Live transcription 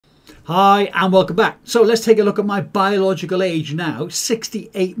Hi and welcome back. So let's take a look at my biological age now,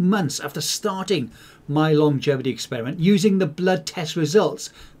 68 months after starting my longevity experiment using the blood test results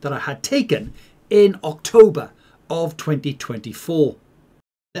that I had taken in October of 2024.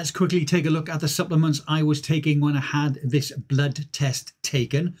 Let's quickly take a look at the supplements I was taking when I had this blood test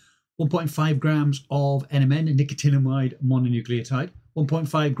taken. 1.5 grams of NMN, nicotinamide mononucleotide,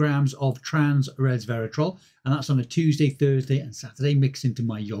 1.5 grams of trans resveratrol, and that's on a Tuesday, Thursday and Saturday mixed into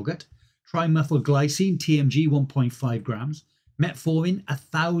my yogurt. Trimethylglycine, TMG, 1.5 grams. Metformin,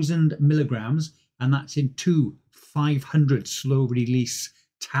 1,000 milligrams, and that's in two 500 slow release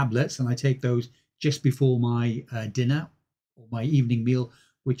tablets, and I take those just before my dinner or my evening meal,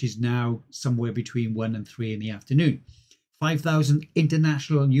 which is now somewhere between 1 and 3 in the afternoon. 5,000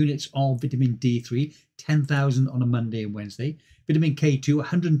 international units of vitamin D3, 10,000 on a Monday and Wednesday. Vitamin K2,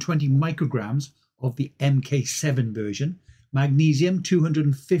 120 micrograms of the MK7 version. Magnesium,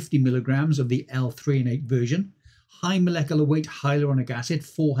 250 milligrams of the L-threonate version. High molecular weight hyaluronic acid,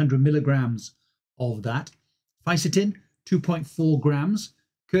 400 milligrams of that. Fisetin, 2.4 grams.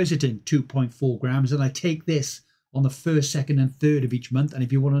 Quercetin, 2.4 grams. And I take this on the 1st, 2nd and 3rd of each month. And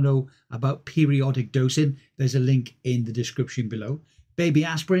if you want to know about periodic dosing, there's a link in the description below. Baby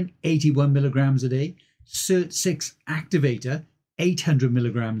aspirin, 81 milligrams a day. Cert6 activator, 800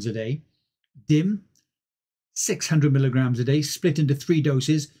 milligrams a day. DIM, 600 milligrams a day, split into 3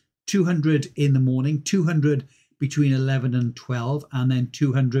 doses, 200 in the morning, 200 between 11 and 12, and then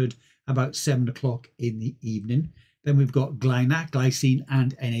 200 about 7 o'clock in the evening. Then we've got Glynac, glycine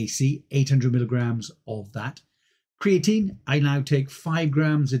and NAC, 800 milligrams of that. Creatine, I now take 5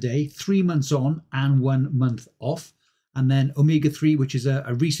 grams a day, 3 months on and 1 month off. And then omega-3, which is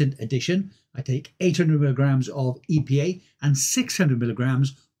a recent addition, I take 800 milligrams of EPA and 600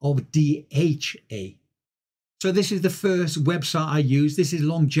 milligrams of DHA. So this is the first website I use. This is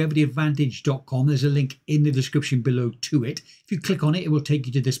longevityadvantage.com. There's a link in the description below to it. If you click on it, it will take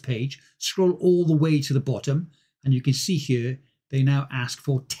you to this page. Scroll all the way to the bottom and you can see here they now ask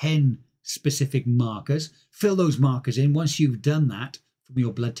for 10 specific markers. Fill those markers in. Once you've done that from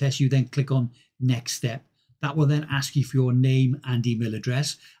your blood test, you then click on next step. That will then ask you for your name and email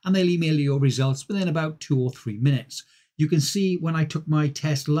address, and they'll email you your results within about 2 or 3 minutes. You can see when I took my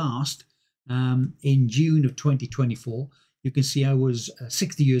test last in June of 2024, you can see I was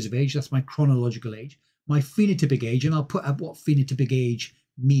 60 years of age. That's my chronological age. My phenotypic age, and I'll put up what phenotypic age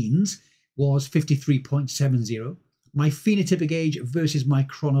means, was 53.70. My phenotypic age versus my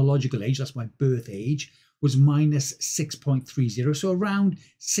chronological age, that's my birth age, was minus 6.30, so around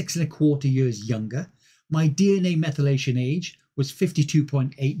 6¼ years younger. My DNA methylation age was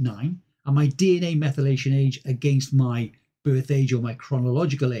 52.89, and my DNA methylation age against my birth age or my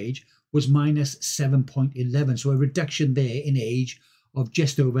chronological age was minus 7.11, so a reduction there in age of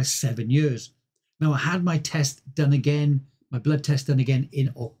just over 7 years. Now I had my test done again, my blood test done again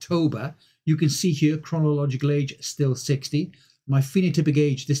in October. You can see here chronological age still 60. My phenotypic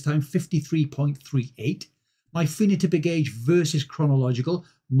age this time 53.38. My phenotypic age versus chronological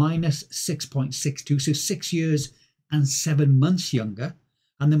minus 6.62, so 6 years and 7 months younger.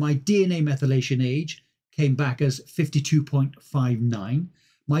 And then my DNA methylation age came back as 52.59.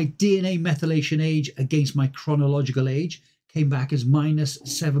 My DNA methylation age against my chronological age came back as minus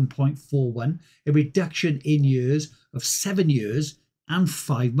 7.41, a reduction in years of 7 years and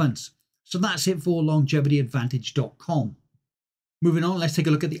 5 months. So that's it for longevityadvantage.com. Moving on, let's take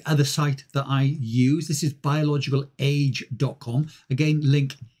a look at the other site that I use. This is biologicalage.com. Again,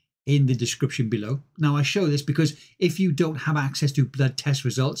 link in the description below. Now I show this because if you don't have access to blood test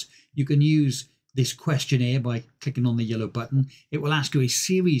results, you can use this questionnaire by clicking on the yellow button. It will ask you a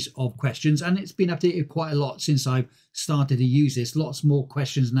series of questions, and it's been updated quite a lot since I've started to use this. Lots more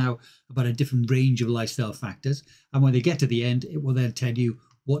questions now about a different range of lifestyle factors. And when they get to the end, it will then tell you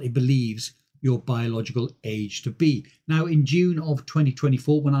what it believes your biological age to be. Now in June of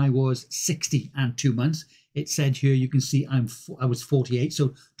 2024, when I was 60 and 2 months, it said here, you can see I was 48,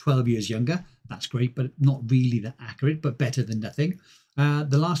 so 12 years younger. That's great, but not really that accurate, but better than nothing.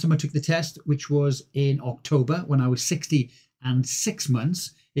 The last time I took the test, which was in October when I was 60 and 6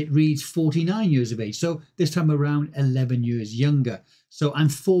 months, it reads 49 years of age. So this time around 11 years younger. So I'm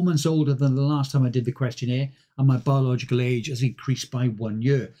 4 months older than the last time I did the questionnaire, and my biological age has increased by 1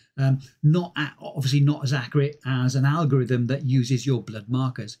 year. Obviously not as accurate as an algorithm that uses your blood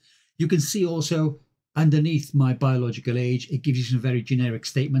markers. You can see also underneath my biological age, it gives you some very generic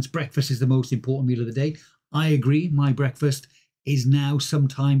statements. Breakfast is the most important meal of the day. I agree. My breakfast is now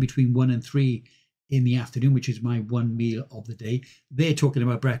sometime between 1 and 3 in the afternoon, which is my one meal of the day. They're talking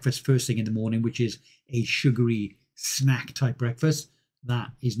about breakfast first thing in the morning, which is a sugary snack type breakfast.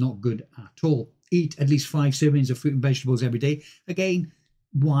 that is not good at all. Eat at least 5 servings of fruit and vegetables every day. Again,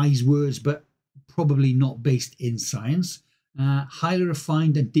 wise words, but probably not based in science. Highly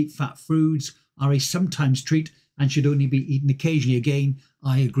refined and deep fat foods are a sometimes treat and should only be eaten occasionally. Again,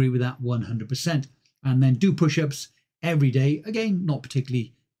 I agree with that 100%. And then do push-ups every day. Again, not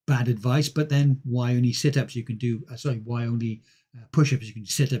particularly bad advice, but then why only sit-ups? You can do, why only push-ups? You can do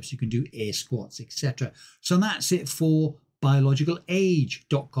sit-ups, you can do air squats, etc. So that's it for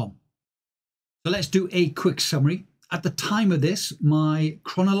biologicalage.com. So let's do a quick summary. At the time of this, my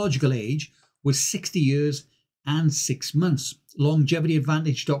chronological age was 60 years and 6 months.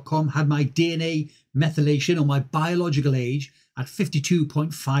 LongevityAdvantage.com had my DNA methylation, or my biological age, at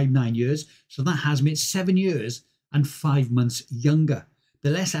 52.59 years. So that has me at 7 years and 5 months younger. The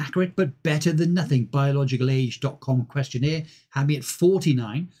less accurate but better than nothing biologicalage.com questionnaire had me at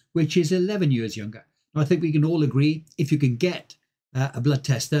 49, which is 11 years younger. Now, I think we can all agree, if you can get a blood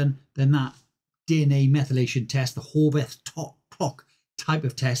test done, then that DNA methylation test, the Horvath clock type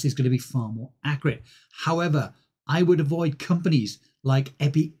of test, is going to be far more accurate. However, I would avoid companies like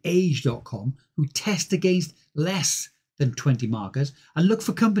epiage.com who test against less than 20 markers, and look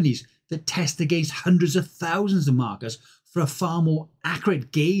for companies that test against hundreds of thousands of markers for a far more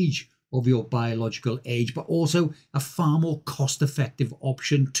accurate gauge of your biological age, but also a far more cost-effective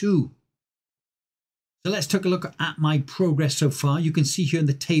option too. So let's take a look at my progress so far. You can see here in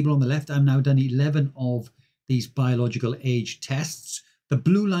the table on the left, I've now done 11 of these biological age tests. The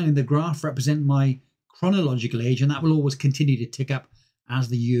blue line in the graph represents my chronological age, and that will always continue to tick up as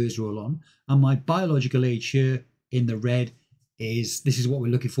the years roll on. And my biological age here in the red is, this is what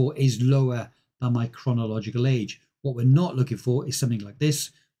we're looking for, is lower than my chronological age. What we're not looking for is something like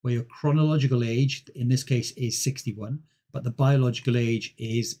this, where your chronological age, in this case, is 61, but the biological age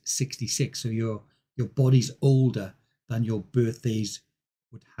is 66. So your body's older than your birthdays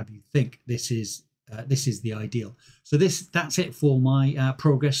would have you think. This is the ideal. So that's it for my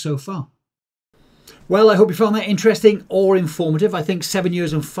progress so far. Well, I hope you found that interesting or informative. I think 7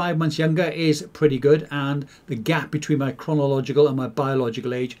 years and 5 months younger is pretty good, and the gap between my chronological and my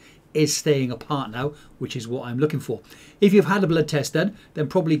biological age is staying apart now, which is what I'm looking for. If you've had a blood test done, then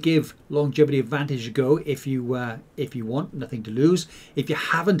probably give Longevity Advantage a go if you want, nothing to lose. If you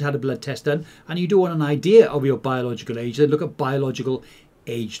haven't had a blood test done and you do want an idea of your biological age, then look at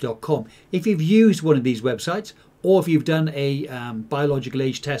biologicalage.com. If you've used one of these websites, or if you've done a biological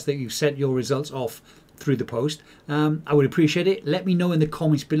age test that you've sent your results off through the post, I would appreciate it. Let me know in the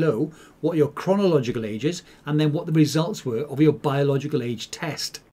comments below what your chronological age is, and then what the results were of your biological age test.